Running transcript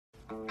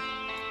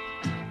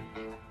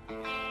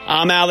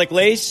I'm Alec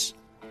Lace.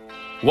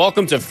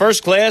 Welcome to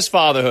First Class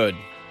Fatherhood.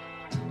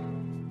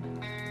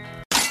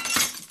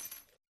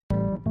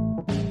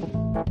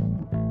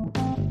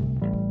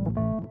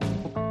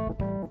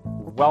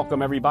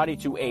 Welcome, everybody,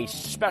 to a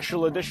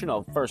special edition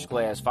of First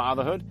Class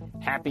Fatherhood.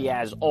 Happy,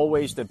 as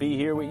always, to be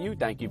here with you.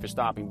 Thank you for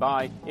stopping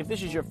by. If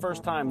this is your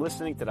first time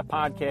listening to the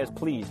podcast,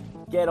 please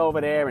get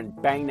over there and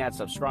bang that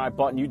subscribe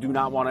button. You do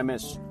not want to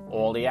miss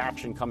all the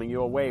action coming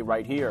your way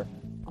right here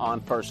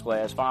on First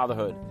Class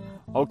Fatherhood.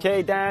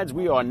 Okay, dads,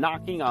 we are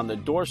knocking on the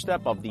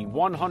doorstep of the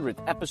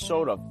 100th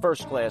episode of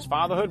First Class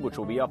Fatherhood, which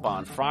will be up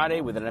on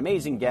Friday with an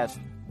amazing guest,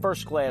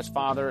 First Class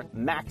Father,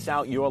 Max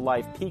Out Your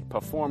Life Peak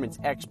Performance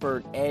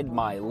Expert Ed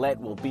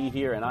Mylett will be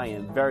here, and I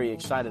am very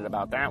excited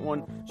about that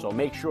one. So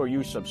make sure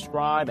you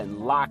subscribe and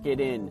lock it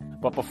in.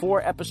 But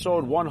before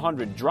episode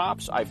 100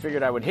 drops, I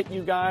figured I would hit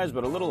you guys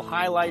with a little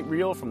highlight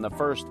reel from the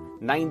first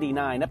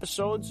 99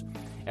 episodes.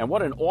 And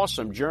what an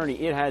awesome journey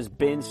it has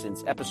been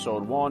since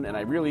episode 1, and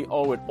I really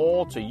owe it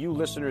all to you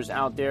listeners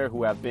out there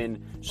who have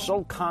been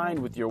so kind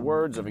with your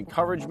words of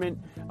encouragement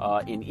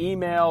in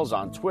emails,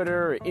 on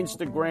Twitter,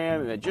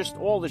 Instagram, and just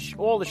all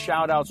the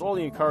shout-outs, all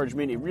the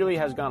encouragement. It really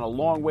has gone a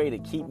long way to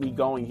keep me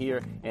going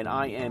here, and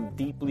I am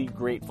deeply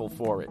grateful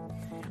for it.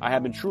 I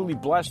have been truly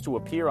blessed to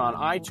appear on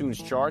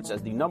iTunes charts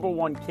as the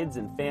 #1 kids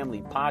and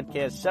family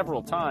podcast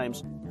several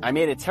times. I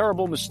made a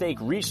terrible mistake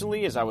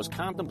recently as I was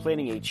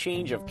contemplating a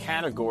change of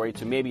category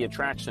to maybe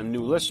attract some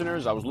new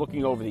listeners. I was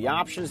looking over the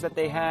options that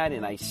they had,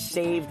 and I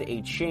saved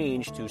a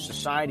change to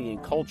society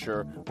and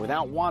culture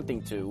without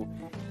wanting to.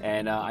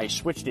 And I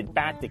switched it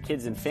back to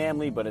kids and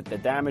family, but the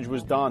damage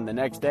was done. The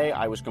next day,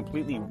 I was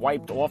completely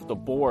wiped off the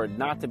board,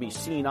 not to be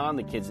seen on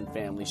the kids and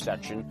family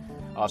section.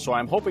 So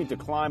I'm hoping to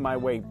climb my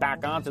way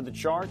back onto the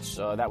charts.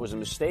 That was a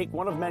mistake,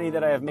 one of many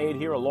that I have made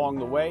here along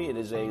the way. It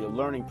is a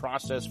learning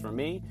process for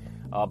me.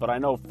 But I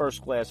know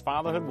First Class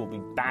Fatherhood will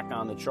be back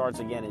on the charts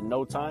again in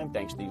no time,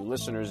 thanks to you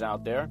listeners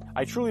out there.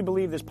 I truly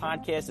believe this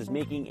podcast is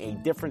making a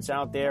difference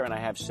out there, and I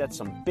have set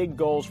some big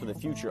goals for the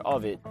future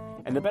of it.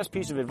 And the best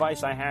piece of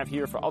advice I have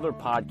here for other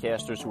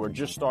podcasters who are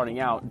just starting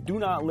out, do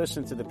not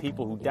listen to the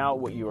people who doubt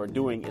what you are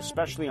doing,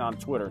 especially on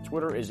Twitter.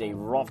 Twitter is a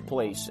rough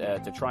place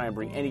to try and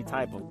bring any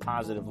type of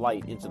positive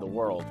light into the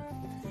world.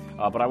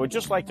 But I would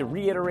just like to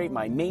reiterate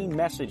my main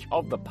message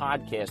of the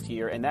podcast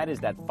here, and that is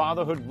that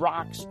fatherhood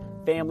rocks,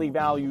 family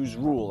values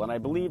rule. And I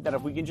believe that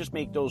if we can just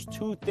make those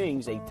two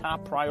things a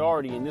top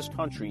priority in this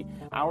country,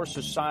 our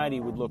society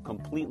would look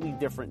completely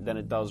different than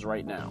it does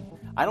right now.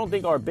 I don't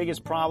think our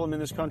biggest problem in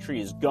this country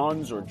is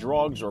guns or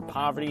drugs or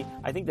poverty.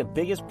 I think the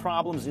biggest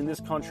problems in this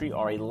country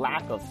are a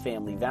lack of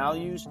family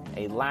values,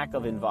 a lack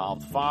of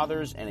involved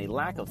fathers, and a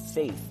lack of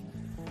faith.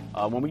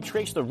 When we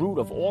trace the root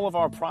of all of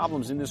our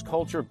problems in this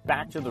culture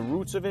back to the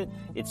roots of it,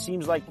 it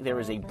seems like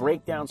there is a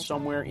breakdown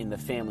somewhere in the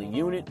family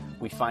unit.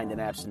 We find an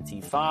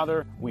absentee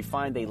father. We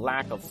find a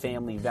lack of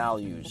family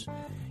values.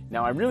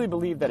 Now, I really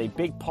believe that a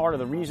big part of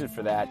the reason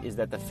for that is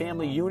that the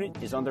family unit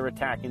is under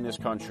attack in this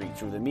country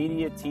through the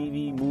media,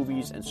 TV,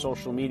 movies, and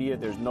social media.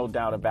 There's no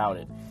doubt about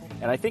it.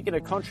 And I think in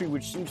a country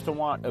which seems to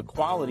want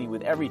equality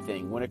with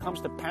everything, when it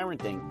comes to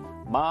parenting,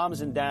 moms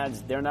and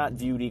dads, they're not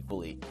viewed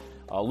equally.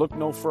 Look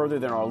no further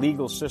than our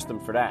legal system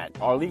for that.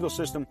 Our legal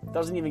system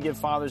doesn't even give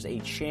fathers a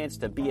chance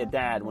to be a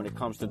dad when it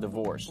comes to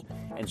divorce.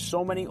 And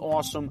so many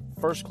awesome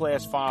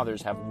first-class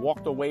fathers have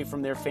walked away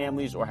from their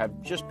families or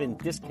have just been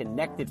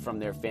disconnected from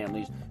their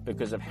families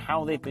because of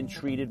how they've been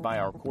treated by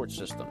our court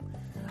system.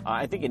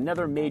 I think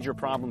another major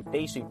problem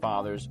facing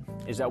fathers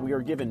is that we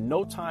are given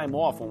no time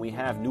off when we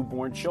have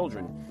newborn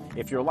children.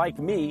 If you're like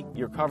me,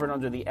 you're covered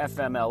under the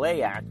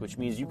FMLA Act, which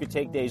means you could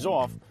take days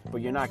off,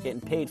 but you're not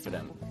getting paid for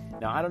them.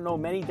 Now, I don't know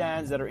many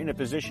dads that are in a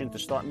position to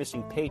start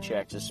missing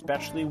paychecks,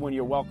 especially when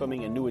you're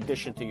welcoming a new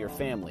addition to your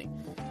family.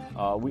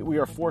 We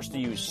are forced to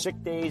use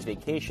sick days,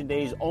 vacation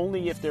days,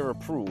 only if they're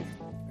approved.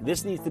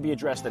 This needs to be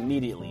addressed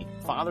immediately.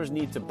 Fathers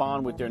need to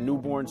bond with their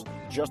newborns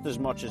just as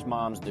much as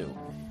moms do.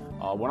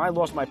 When I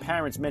lost my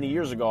parents many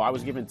years ago, I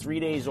was given 3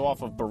 days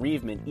off of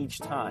bereavement each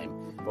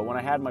time. But when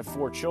I had my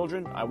 4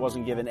 children, I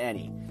wasn't given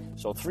any.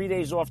 So 3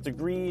 days off to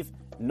grieve,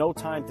 no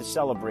time to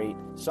celebrate.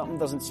 Something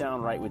doesn't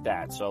sound right with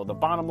that. So the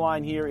bottom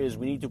line here is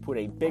we need to put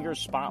a bigger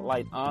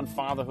spotlight on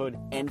fatherhood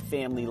and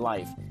family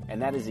life.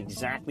 And that is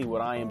exactly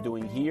what I am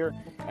doing here.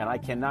 And I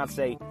cannot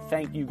say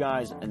thank you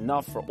guys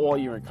enough for all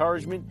your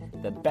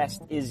encouragement. The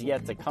best is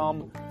yet to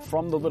come.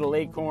 From the little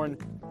acorn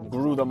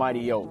grew the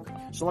mighty oak.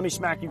 So let me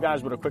smack you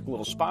guys with a quick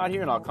little spot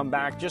here, and I'll come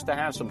back just to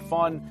have some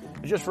fun.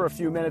 Just for a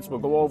few minutes, we'll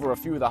go over a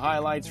few of the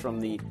highlights from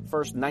the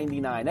first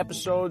 99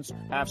 episodes.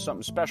 Have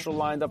something special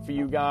lined up for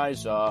you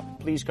guys.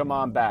 Please come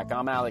on back.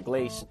 I'm Alec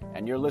Lace,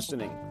 and you're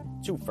listening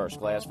to First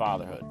Class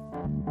Fatherhood.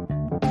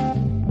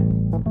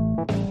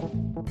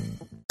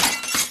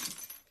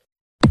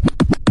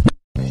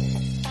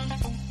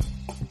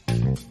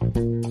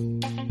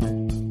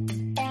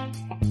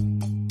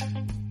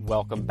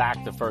 Welcome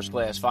back to First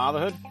Class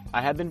Fatherhood.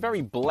 I have been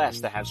very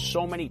blessed to have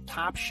so many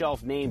top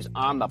shelf names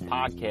on the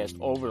podcast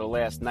over the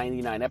last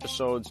 99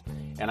 episodes,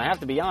 And I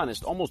have to be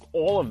honest, almost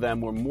all of them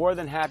were more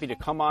than happy to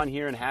come on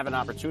here and have an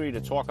opportunity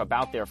to talk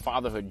about their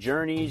fatherhood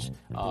journeys,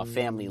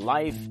 family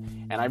life.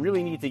 And I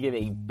really need to give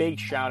a big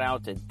shout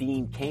out to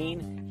Dean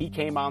Cain. He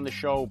came on the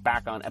show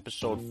back on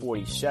episode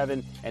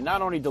 47 and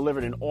not only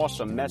delivered an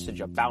awesome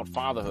message about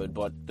fatherhood,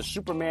 but the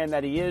Superman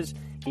that he is,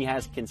 he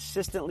has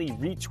consistently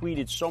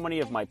retweeted so many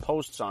of my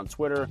posts on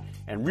Twitter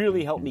and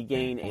really helped me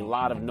gain a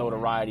lot of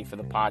notoriety for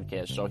the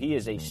podcast. So he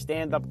is a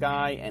stand-up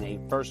guy and a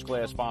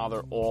first-class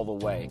father all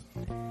the way.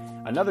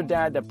 Another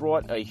dad that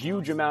brought a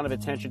huge amount of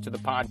attention to the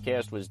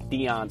podcast was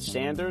Deion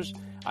Sanders.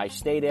 I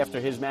stayed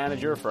after his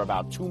manager for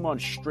about 2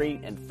 months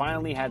straight and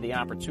finally had the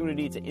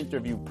opportunity to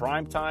interview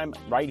Primetime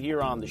right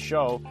here on the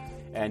show.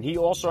 And he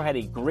also had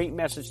a great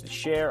message to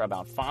share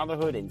about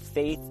fatherhood and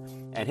faith.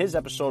 And his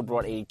episode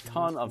brought a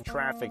ton of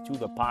traffic to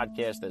the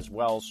podcast as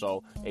well.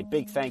 So a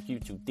big thank you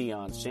to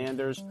Deion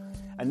Sanders.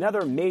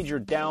 Another major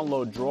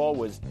download draw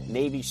was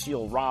Navy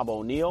SEAL Rob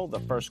O'Neill, the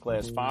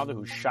first-class father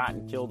who shot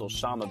and killed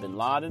Osama bin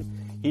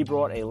Laden. He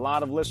brought a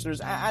lot of listeners,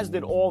 as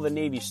did all the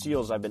Navy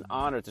SEALs I've been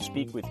honored to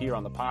speak with here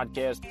on the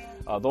podcast.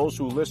 Those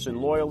who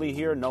listen loyally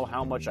here know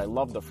how much I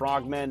love the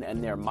Frogmen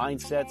and their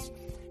mindsets.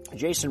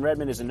 Jason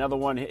Redmond is another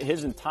one.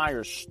 His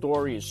entire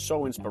story is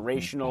so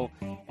inspirational,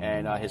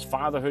 and his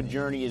fatherhood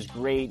journey is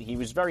great. He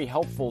was very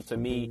helpful to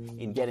me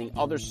in getting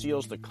other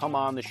SEALs to come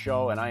on the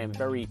show, and I am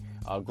very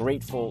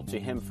grateful to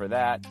him for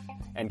that.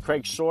 And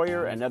Craig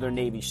Sawyer, another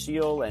Navy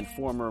SEAL and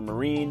former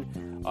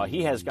Marine,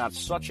 he has got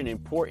such an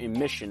important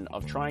mission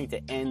of trying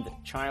to end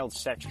child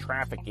sex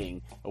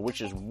trafficking, which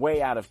is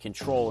way out of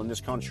control in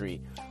this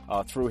country,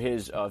 through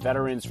his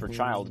Veterans for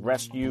Child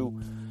Rescue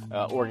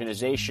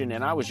organization.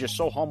 And I was just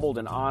so humbled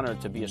and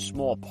honored to be a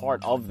small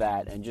part of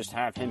that and just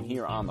have him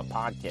here on the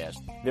podcast.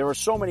 There are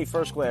so many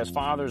first-class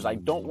fathers. I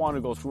don't want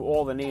to go through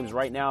all the names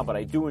right now, but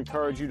I do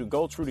encourage you to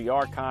go through the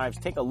archives,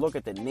 take a look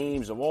at the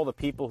names of all the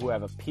people who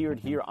have appeared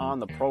here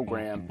on the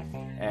program.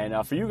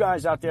 And for you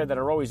guys out there that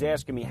are always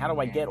asking me, how do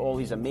I get all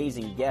these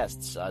amazing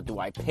guests? Do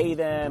I pay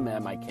them?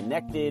 Am I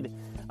connected?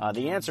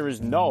 The answer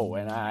is no,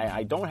 and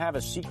I don't have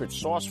a secret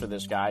sauce for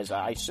this, guys.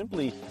 I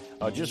simply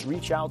just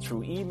reach out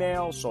through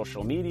email,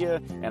 social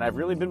media, and I've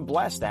really been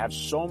blessed to have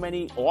so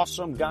many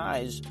awesome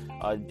guys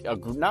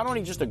not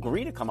only just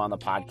agree to come on the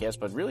podcast,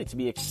 but really to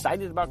be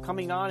excited about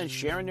coming on and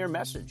sharing their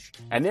message.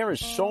 And there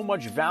is so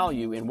much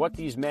value in what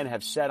these men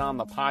have said on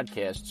the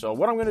podcast. So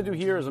what I'm going to do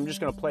here is I'm just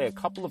going to play a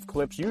couple of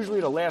clips.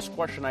 Usually the last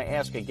question I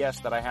ask a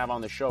guest that I have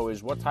on the show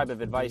is what type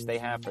of advice they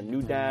have for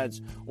new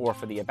dads or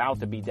for the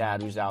about-to-be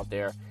dad who's out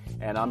there.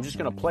 And I'm just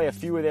going to play a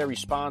few of their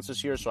responses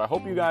here. So I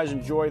hope you guys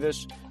enjoy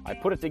this. I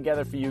put it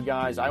together for you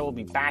guys. I will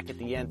be back at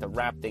the end to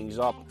wrap things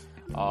up.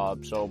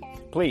 So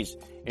please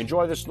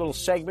enjoy this little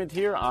segment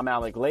here. I'm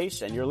Alec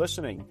Lace, and you're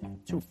listening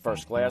to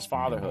First Class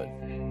Fatherhood.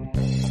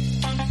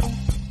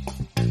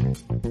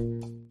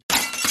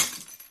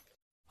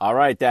 All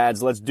right,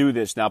 dads, let's do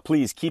this. Now,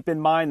 please keep in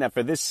mind that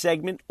for this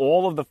segment,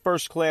 all of the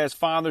first-class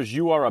fathers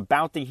you are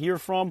about to hear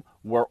from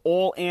were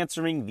all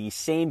answering the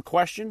same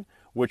question,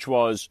 which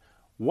was,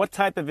 what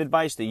type of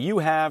advice do you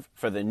have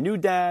for the new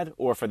dad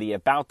or for the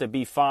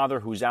about-to-be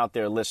father who's out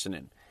there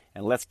listening?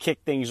 And let's kick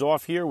things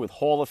off here with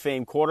Hall of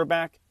Fame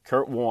quarterback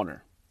Kurt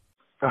Warner.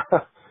 I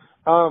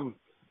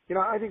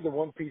think the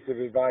one piece of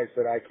advice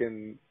that I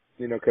can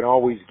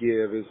always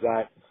give is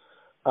that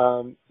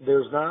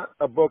there's not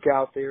a book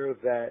out there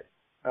that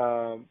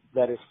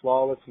is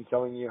flawless in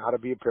telling you how to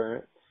be a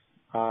parent,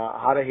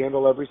 how to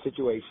handle every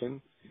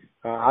situation,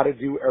 how to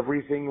do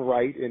everything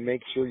right and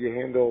make sure you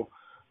handle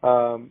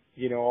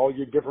all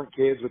your different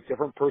kids with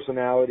different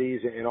personalities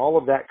and all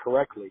of that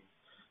correctly.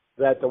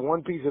 That the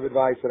one piece of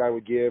advice that I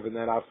would give and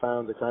that I've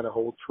found to kind of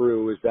hold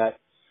true is that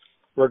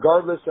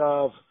regardless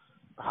of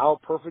how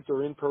perfect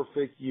or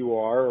imperfect you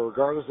are, or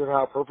regardless of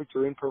how perfect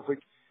or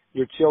imperfect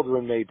your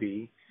children may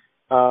be,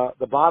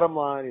 the bottom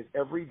line is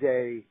every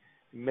day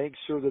make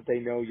sure that they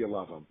know you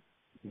love them.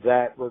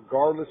 That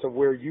regardless of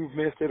where you've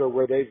missed it or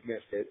where they've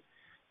missed it,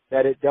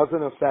 that it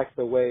doesn't affect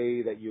the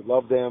way that you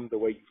love them, the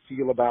way you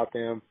feel about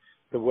them,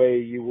 the way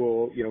you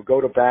will,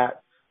 go to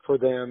bat for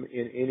them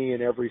in any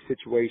and every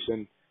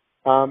situation.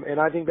 And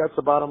I think that's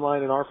the bottom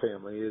line in our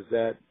family is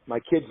that my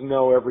kids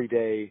know every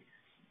day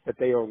that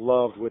they are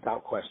loved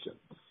without question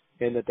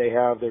and that they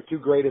have their two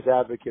greatest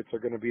advocates are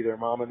going to be their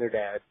mom and their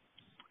dad,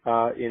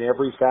 in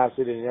every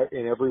facet and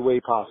in every way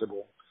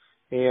possible.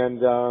 And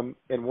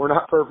we're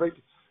not perfect.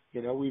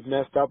 We've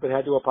messed up and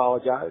had to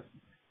apologize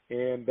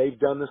and they've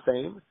done the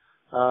same.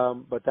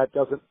 But that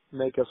doesn't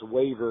make us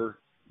waver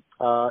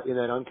in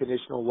that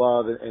unconditional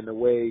love and the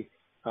way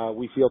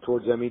we feel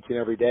towards them each and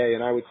every day.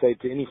 And I would say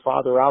to any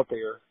father out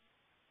there,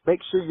 make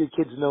sure your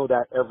kids know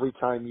that every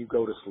time you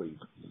go to sleep,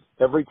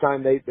 every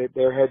time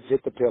their heads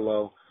hit the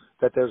pillow,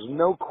 that there's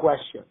no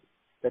question,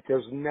 that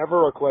there's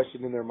never a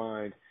question in their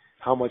mind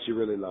how much you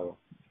really love them.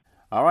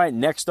 All right,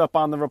 next up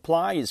on the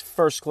reply is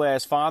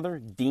first-class father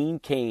Dean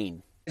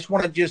Cain. I just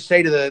want to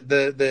say to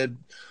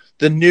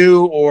the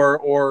new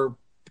or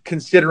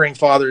considering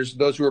fathers,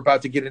 those who are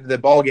about to get into the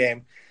ball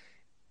game,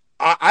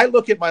 I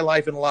look at my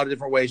life in a lot of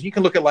different ways. You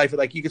can look at life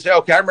like you can say,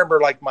 okay, I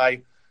remember like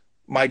my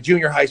my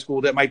junior high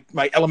school,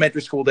 my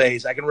elementary school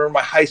days. I can remember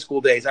my high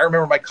school days. I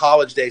remember my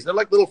college days. They're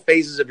like little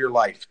phases of your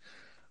life.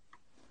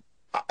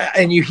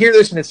 And you hear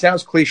this and it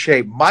sounds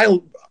cliche.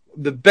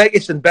 The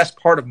biggest and best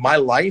part of my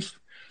life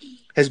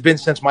has been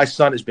since my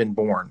son has been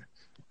born.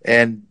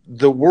 And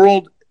the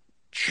world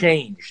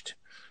changed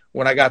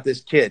when I got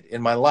this kid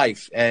in my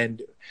life.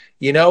 And,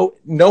 no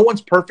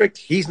one's perfect.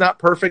 He's not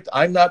perfect.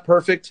 I'm not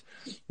perfect.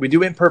 We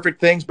do imperfect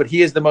things, but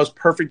he is the most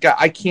perfect guy.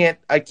 I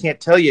can't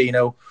tell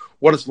you,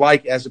 what it's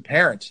like as a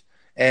parent.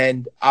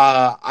 And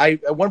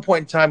at one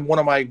point in time, one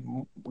of my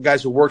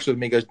guys who works with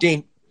me goes,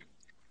 Dean,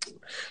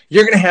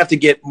 you're going to have to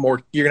get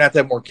more. You're going to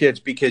have more kids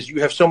because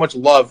you have so much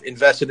love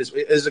invested in this.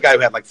 This is a guy who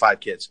had like 5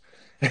 kids.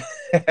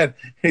 And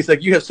he's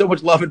like, you have so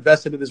much love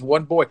invested in this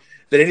one boy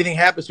that anything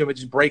happens to him, it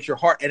just breaks your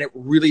heart. And it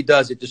really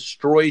does. It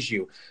destroys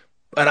you.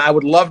 And I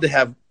would love to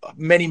have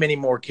many, many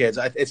more kids.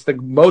 It's the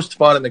most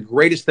fun and the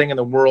greatest thing in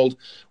the world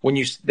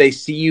when they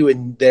see you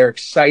and they're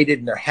excited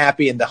and they're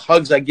happy, and the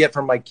hugs I get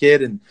from my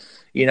kid. And,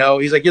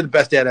 he's like, you're the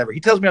best dad ever. He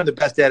tells me I'm the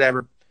best dad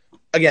ever.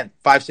 Again,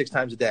 5-6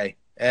 times a day.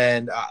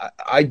 And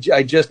I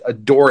just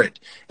adore it.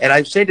 And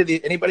I say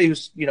to anybody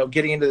who's,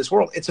 getting into this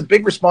world, it's a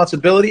big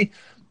responsibility,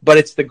 but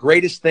it's the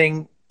greatest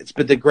thing. It's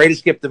been the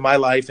greatest gift in my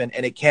life, and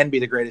it can be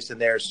the greatest in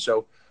theirs.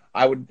 So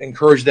I would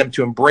encourage them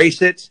to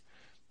embrace it,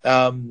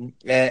 and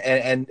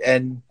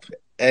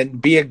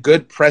be a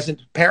good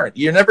present parent.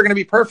 You're never going to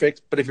be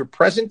perfect, but if you're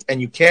present and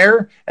you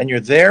care and you're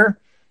there,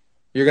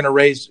 you're going to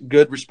raise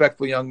good,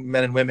 respectful young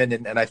men and women.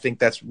 And I think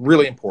that's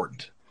really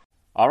important.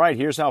 All right,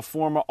 here's how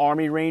former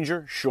Army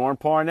Ranger Sean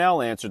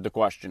Parnell answered the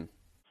question.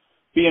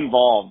 Be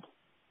involved,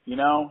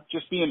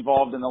 just be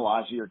involved in the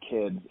lives of your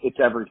kids. It's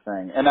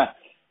everything. And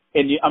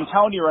I'm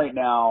telling you right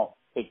now,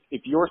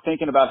 if you're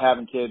thinking about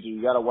having kids or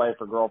you got a wife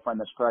or girlfriend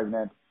that's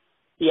pregnant,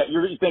 yeah,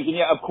 you're thinking,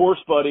 yeah, of course,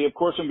 buddy, of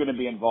course I'm going to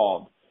be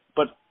involved.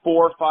 But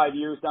 4 or 5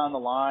 years down the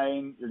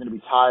line, you're going to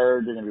be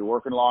tired, you're going to be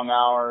working long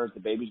hours, the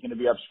baby's going to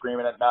be up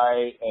screaming at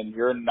night, and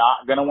you're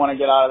not going to want to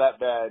get out of that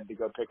bed to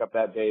go pick up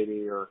that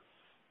baby or,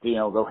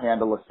 go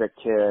handle a sick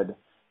kid.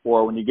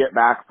 Or when you get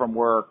back from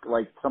work,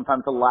 like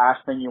sometimes the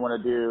last thing you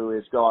want to do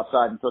is go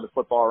outside and throw the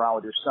football around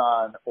with your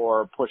son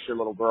or push your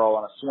little girl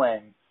on a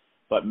swing,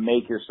 but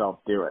make yourself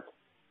do it.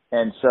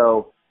 And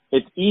so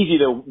it's easy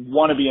to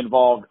want to be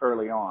involved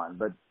early on,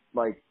 but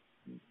like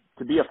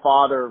to be a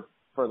father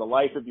for the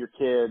life of your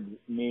kids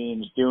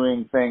means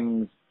doing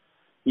things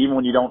even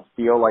when you don't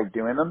feel like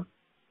doing them.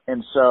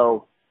 And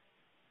so,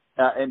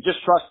 and just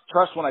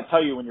trust when I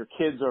tell you, when your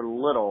kids are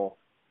little,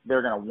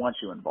 they're going to want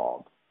you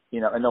involved,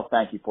 and they'll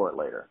thank you for it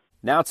later.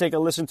 Now take a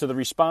listen to the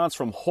response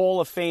from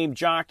Hall of Fame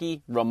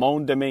jockey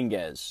Ramon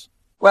Dominguez.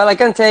 Well, I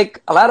can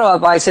take a lot of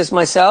advices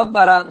myself,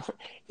 but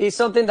it's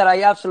something that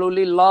I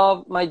absolutely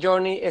love my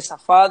journey as a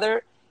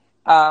father.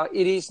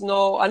 It is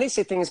no an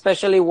easy thing,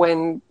 especially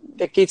when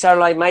the kids are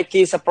like my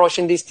kids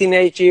approaching these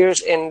teenage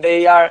years and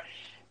they are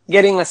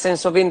getting a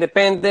sense of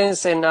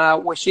independence,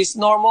 and which is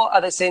normal.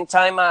 At the same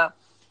time,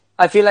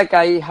 I feel like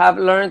I have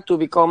learned to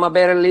become a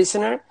better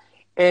listener.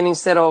 And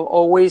instead of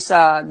always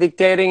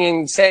dictating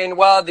and saying,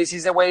 well, this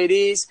is the way it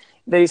is,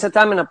 there is a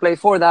time and a place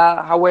for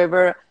that.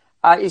 However,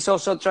 it's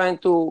also trying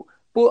to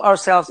put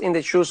ourselves in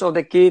the shoes of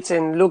the kids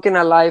and looking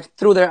at life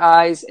through their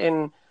eyes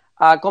and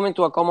coming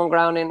to a common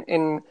ground.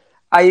 And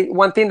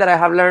one thing that I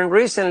have learned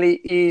recently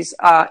is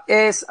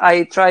as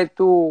I try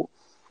to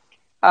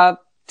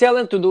tell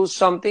them to do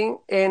something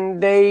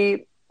and there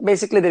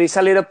is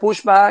a little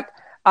pushback,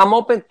 I'm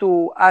open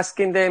to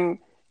asking them,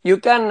 you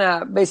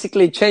can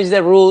basically change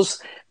the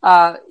rules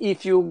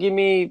if you give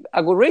me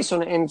a good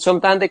reason. And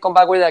sometimes they come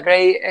back with a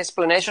great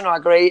explanation or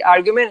a great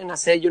argument, and I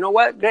say, you know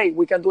what, great,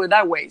 we can do it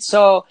that way.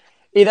 So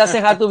it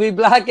doesn't have to be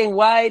black and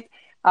white.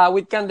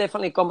 We can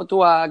definitely come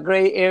to a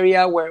gray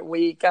area where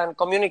we can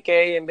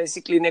communicate and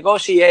basically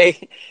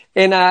negotiate.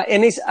 And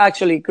it's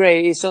actually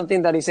great. It's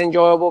something that is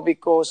enjoyable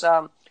because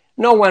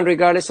no one,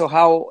 regardless of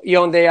how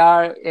young they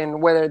are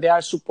and whether they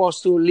are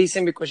supposed to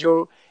listen because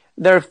you're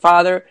their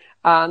father,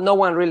 no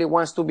one really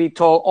wants to be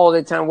told all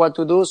the time what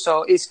to do.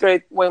 So it's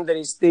great when there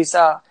is this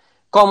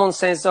common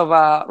sense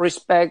of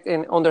respect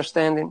and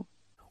understanding.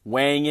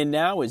 Weighing in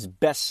now is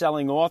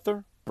best-selling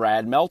author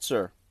Brad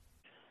Meltzer.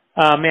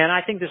 Man,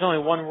 I think there's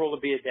only one rule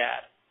to be a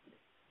dad.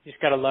 You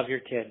just got to love your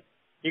kid.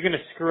 You're going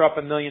to screw up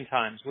a million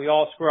times. We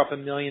all screw up a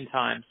million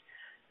times.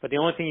 But the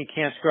only thing you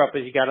can't screw up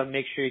is you got to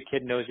make sure your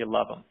kid knows you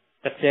love them.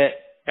 That's it.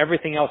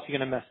 Everything else you're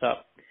going to mess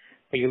up.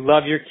 But you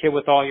love your kid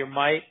with all your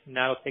might, and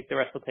the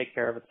rest will take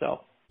care of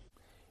itself.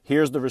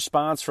 Here's the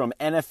response from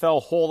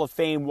NFL Hall of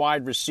Fame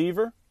wide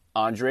receiver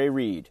Andre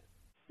Reed.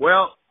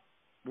 Well,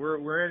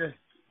 we're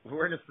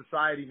in a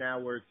society now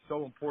where it's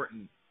so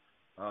important.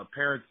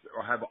 Parents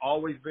have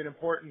always been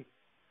important,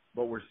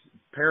 but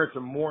parents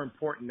are more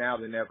important now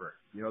than ever.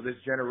 This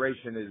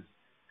generation is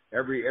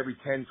every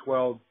 10,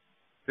 12,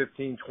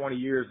 15, 20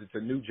 years, it's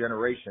a new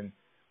generation.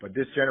 But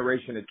this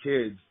generation of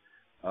kids,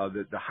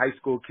 the high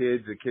school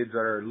kids, the kids that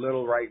are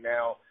little right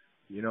now,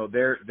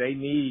 they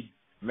need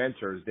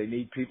mentors. They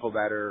need people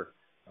that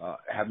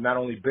have not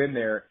only been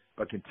there,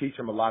 but can teach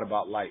them a lot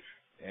about life.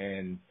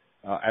 And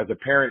As a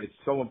parent, it's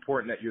so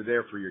important that you're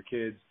there for your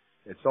kids.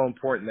 It's so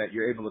important that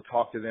you're able to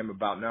talk to them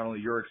about not only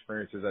your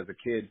experiences as a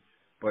kid,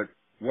 but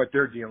what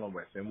they're dealing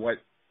with and what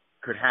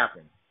could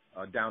happen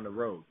down the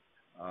road.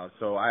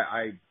 So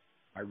I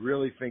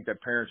really think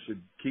that parents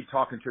should keep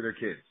talking to their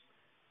kids,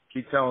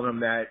 keep telling them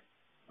that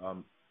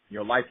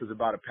life is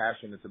about a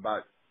passion. It's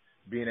about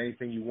being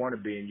anything you want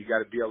to be, and you got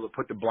to be able to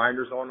put the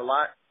blinders on a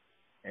lot,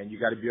 and you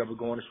got to be able to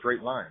go in a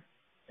straight line.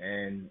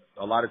 And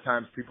a lot of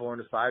times people on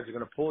the sides are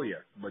going to pull you,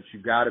 but you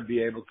got to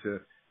be able to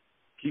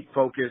keep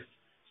focused,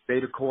 stay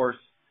the course,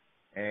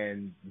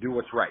 and do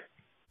what's right.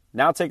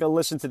 Now take a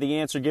listen to the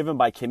answer given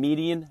by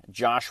comedian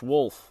Josh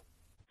Wolf.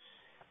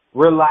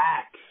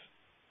 Relax.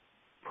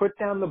 Put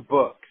down the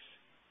books.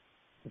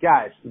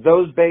 Guys,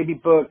 those baby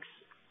books,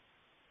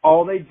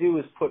 all they do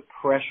is put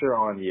pressure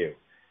on you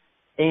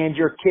and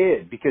your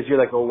kid, because you're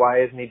like, oh,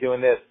 why isn't he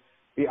doing this?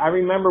 I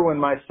remember when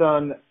my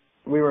son,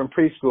 we were in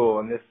preschool,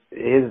 and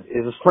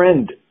his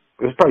friend,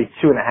 it was probably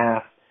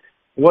 2.5,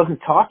 wasn't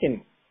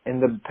talking,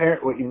 and the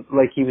parent,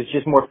 like, he was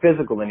just more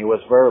physical than he was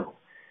verbal.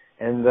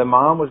 And the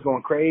mom was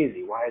going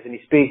crazy. Why isn't he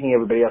speaking?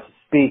 Everybody else is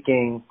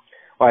speaking.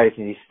 Why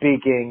isn't he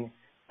speaking?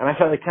 And I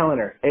felt like telling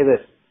her, hey,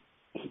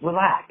 listen,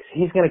 relax.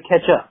 He's going to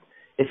catch up.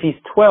 If he's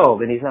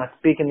 12 and he's not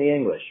speaking the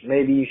English,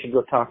 maybe you should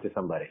go talk to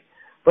somebody.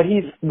 But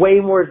he's way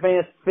more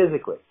advanced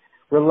physically.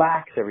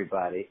 Relax,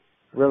 everybody.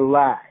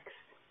 Relax.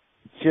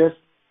 Just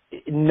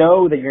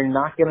know that you're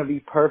not going to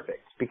be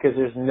perfect, because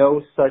there's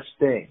no such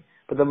thing.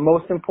 But the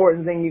most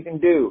important thing you can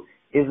do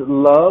is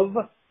love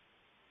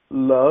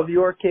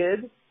your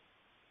kid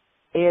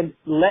and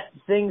let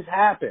things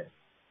happen.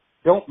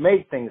 Don't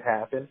make things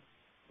happen.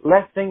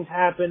 Let things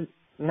happen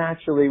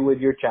naturally with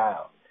your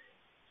child.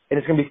 And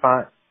it's going to be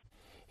fine.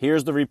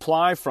 Here's the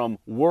reply from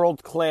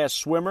world-class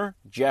swimmer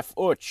Jeff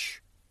Utsch.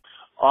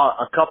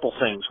 A couple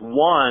things.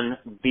 One,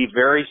 be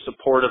very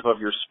supportive of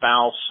your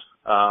spouse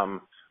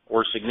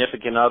or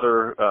significant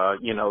other,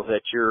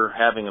 that you're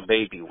having a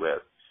baby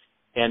with.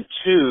 And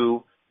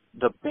two,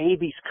 the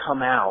babies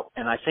come out,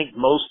 and I think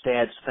most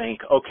dads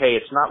think, okay,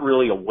 it's not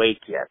really awake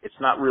yet. It's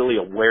not really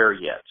aware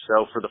yet.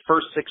 So for the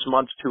first 6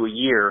 months to a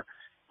year,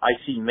 I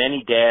see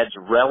many dads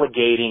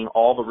relegating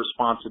all the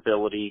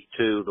responsibility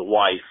to the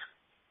wife,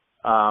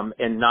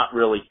 and not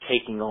really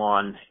taking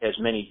on as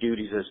many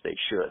duties as they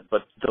should.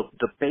 But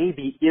the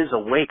baby is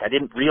awake. I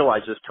didn't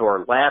realize this till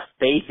our last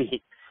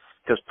baby,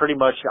 because pretty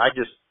much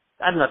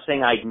I'm not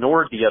saying I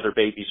ignored the other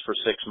babies for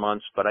 6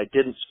 months, but I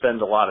didn't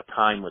spend a lot of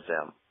time with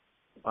them.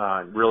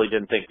 Really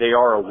didn't think. They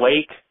are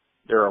awake,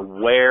 they're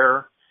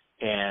aware,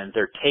 and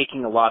they're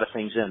taking a lot of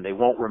things in. They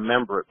won't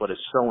remember it, but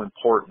it's so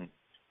important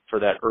for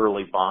that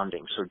early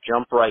bonding. So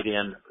jump right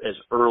in as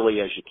early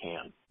as you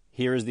can.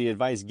 Here is the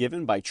advice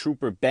given by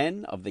Trooper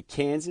Ben of the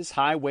Kansas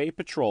Highway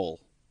Patrol.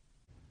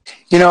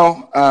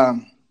 To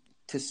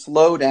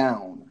slow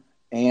down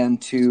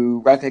and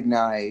to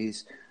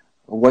recognize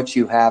what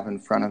you have in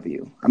front of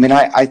you. I mean,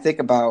 I think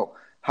about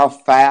how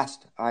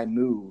fast I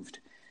moved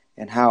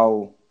and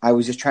how I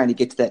was just trying to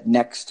get to that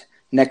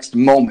next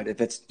moment.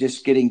 If it's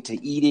just getting to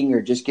eating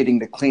or just getting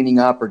to cleaning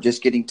up or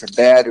just getting to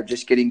bed or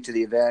just getting to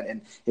the event,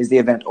 and is the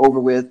event over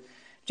with?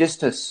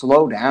 Just to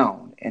slow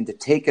down and to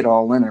take it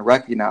all in and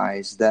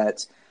recognize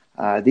that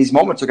these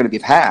moments are going to be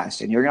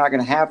past, and you're not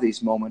going to have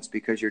these moments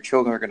because your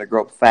children are going to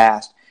grow up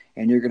fast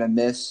and you're going to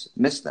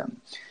miss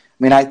them. I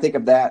mean, I think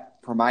of that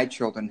for my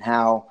children,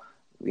 how,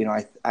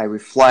 I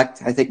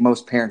reflect. I think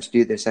most parents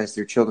do this as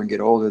their children get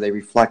older. They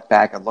reflect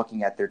back on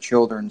looking at their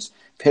children's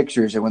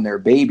pictures and when they're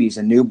babies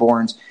and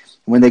newborns.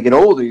 When they get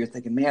older, you're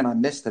thinking, man, I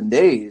miss them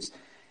days.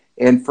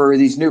 And for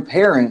these new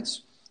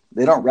parents,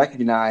 they don't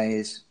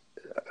recognize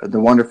the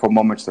wonderful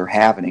moments they're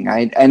having.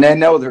 I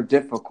know they're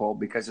difficult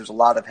because there's a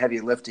lot of heavy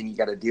lifting you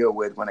got to deal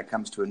with when it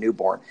comes to a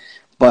newborn.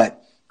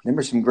 But there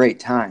were some great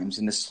times,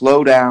 and to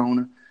slow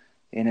down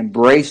and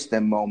embrace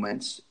them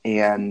moments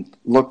and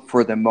look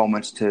for the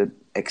moments to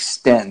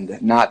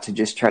extend, not to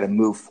just try to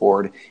move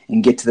forward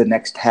and get to the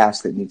next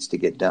task that needs to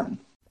get done.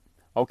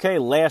 Okay,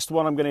 last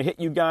one I'm going to hit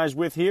you guys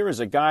with here is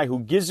a guy who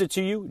gives it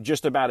to you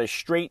just about as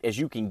straight as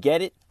you can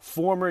get it.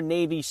 Former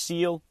Navy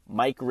SEAL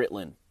Mike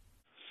Ritlin.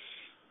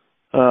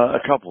 A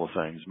couple of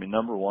things. I mean,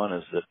 number one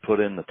is that put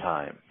in the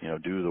time,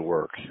 do the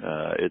work.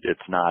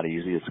 It's not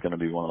easy. It's going to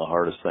be one of the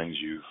hardest things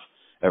you've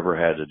ever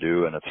had to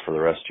do, and it's for the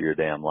rest of your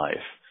damn life.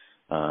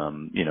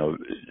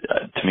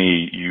 To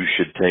me, you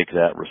should take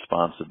that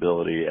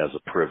responsibility as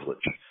a privilege,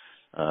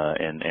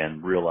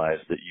 and realize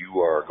that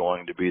you are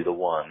going to be the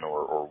one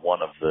or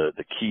one of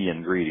the key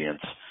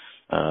ingredients,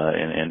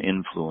 and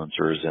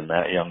influencers in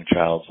that young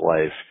child's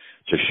life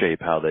to shape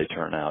how they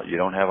turn out. You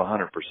don't have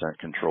 100%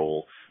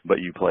 control, but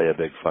you play a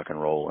big fucking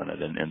role in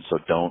it. And so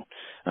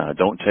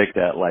don't take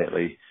that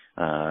lightly.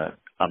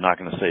 I'm not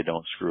going to say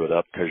don't screw it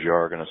up, because you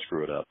are going to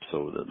screw it up.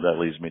 So that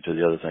leads me to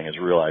the other thing, is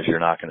realize you're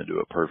not going to do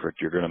it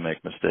perfect. You're going to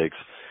make mistakes.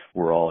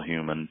 We're all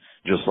human.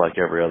 Just like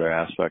every other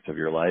aspect of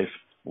your life,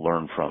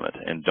 learn from it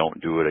and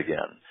don't do it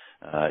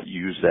again.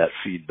 Use that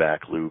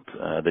feedback loop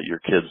that your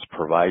kids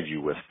provide you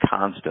with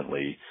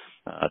constantly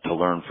to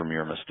learn from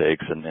your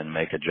mistakes and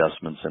make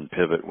adjustments and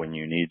pivot when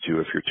you need to.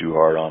 If you're too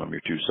hard on them,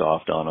 you're too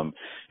soft on them,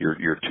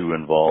 you're too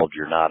involved,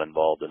 you're not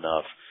involved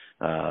enough.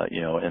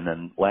 And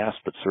then last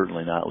but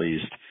certainly not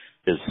least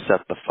is set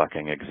the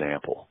fucking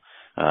example.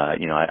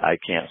 I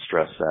can't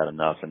stress that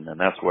enough. And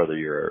that's whether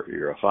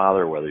you're a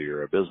father, whether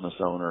you're a business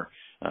owner,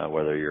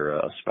 whether you're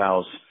a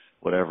spouse,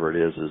 whatever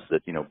it is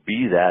that,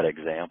 be that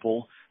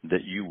example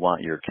that you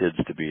want your kids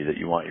to be, that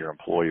you want your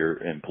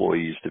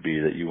employees to be,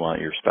 that you want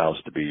your spouse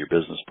to be, your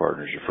business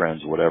partners, your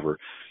friends, whatever.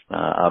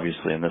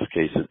 Obviously in this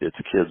case, it's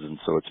kids. And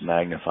so it's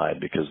magnified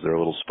because they're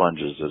little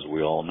sponges, as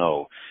we all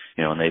know,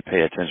 and they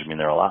pay attention. I mean,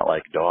 they're a lot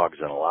like dogs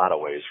in a lot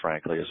of ways,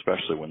 frankly,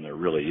 especially when they're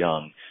really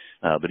young.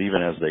 But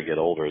even as they get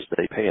older,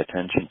 they pay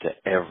attention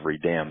to every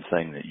damn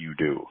thing that you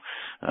do,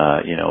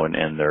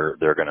 and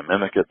they're going to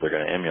mimic it. They're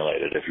going to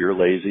emulate it. If you're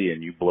lazy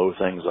and you blow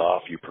things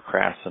off, you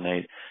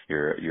procrastinate,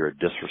 you're a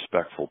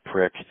disrespectful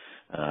prick,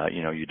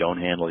 you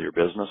don't handle your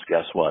business,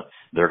 guess what?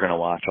 They're going to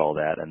watch all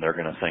that and they're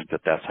going to think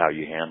that that's how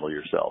you handle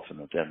yourself and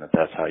that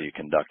that's how you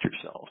conduct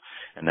yourself.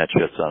 And that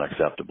shit's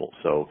unacceptable.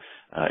 So,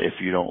 if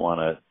you don't want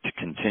to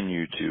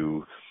continue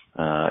to,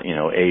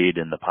 aid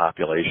in the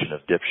population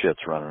of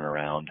dipshits running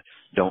around,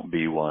 don't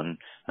be one.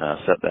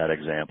 Set that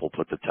example,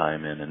 put the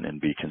time in,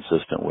 and be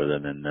consistent with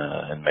it,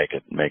 and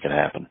make it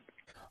happen.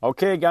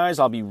 Okay, guys,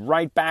 I'll be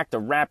right back to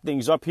wrap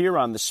things up here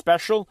on the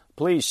special.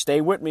 Please stay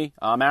with me.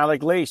 I'm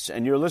Alec Lace,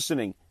 and you're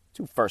listening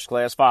to First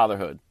Class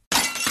Fatherhood.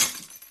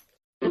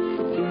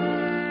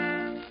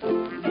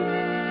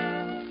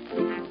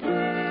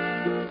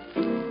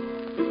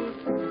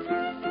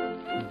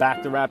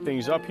 Back to wrap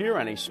things up here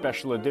on a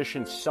special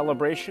edition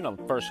celebration of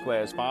First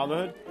Class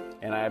Fatherhood.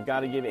 And I have got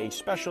to give a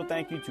special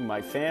thank you to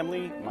my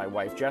family, my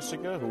wife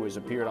Jessica, who has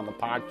appeared on the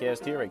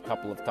podcast here a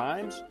couple of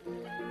times,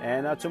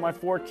 and to my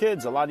 4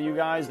 kids. A lot of you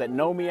guys that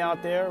know me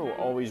out there who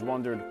always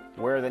wondered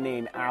where the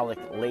name Alec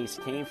Lace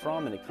came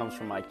from, and it comes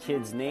from my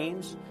kids'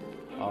 names.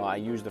 I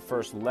use the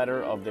first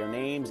letter of their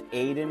names,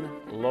 Aiden,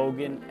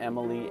 Logan,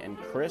 Emily, and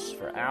Chris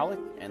for Alec,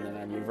 and then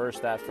I reverse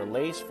that for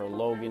Lace for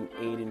Logan,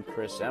 Aiden,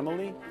 Chris,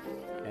 Emily.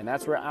 And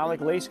that's where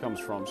Alec Lace comes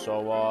from.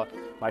 So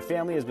my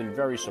family has been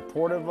very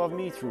supportive of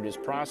me through this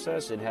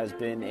process. It has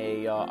been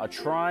a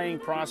trying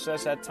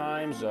process at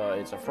times.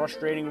 It's a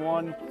frustrating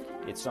one.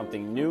 It's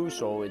something new,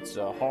 so it's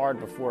hard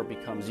before it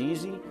becomes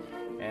easy.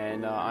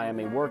 And I am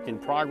a work in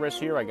progress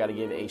here. I got to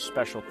give a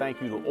special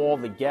thank you to all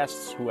the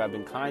guests who have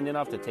been kind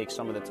enough to take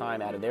some of the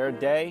time out of their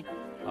day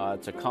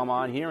to come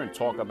on here and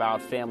talk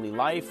about family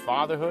life,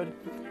 fatherhood.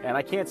 And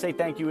I can't say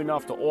thank you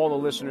enough to all the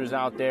listeners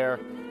out there.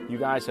 You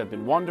guys have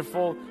been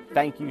wonderful.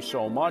 Thank you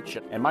so much.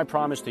 And my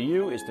promise to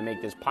you is to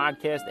make this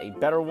podcast a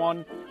better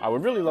one. I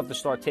would really love to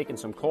start taking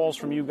some calls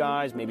from you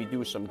guys, maybe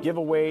do some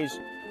giveaways.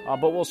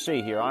 But we'll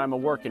see here. I'm a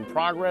work in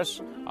progress.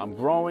 I'm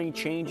growing,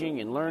 changing,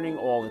 and learning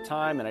all the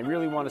time. And I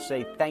really want to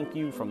say thank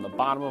you from the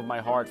bottom of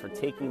my heart for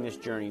taking this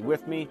journey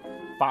with me.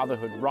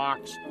 Fatherhood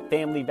rocks,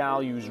 family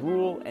values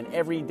rule, and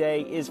every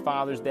day is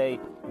Father's Day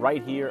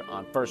right here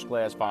on First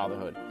Class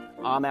Fatherhood.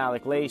 I'm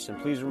Alec Lace,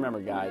 and please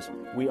remember, guys,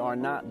 we are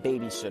not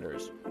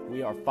babysitters.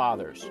 We are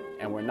fathers,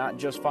 and we're not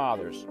just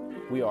fathers.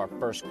 We are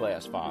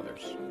first-class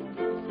fathers.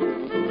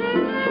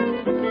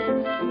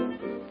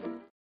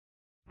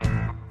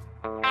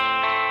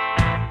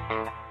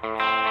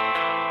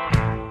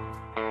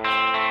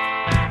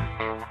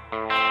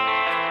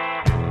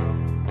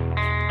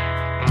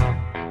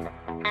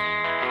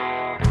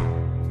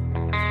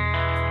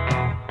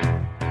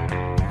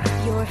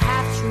 Your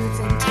half-truths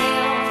and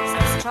tales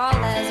as tall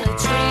as a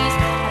tree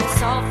had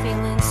us all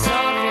feeling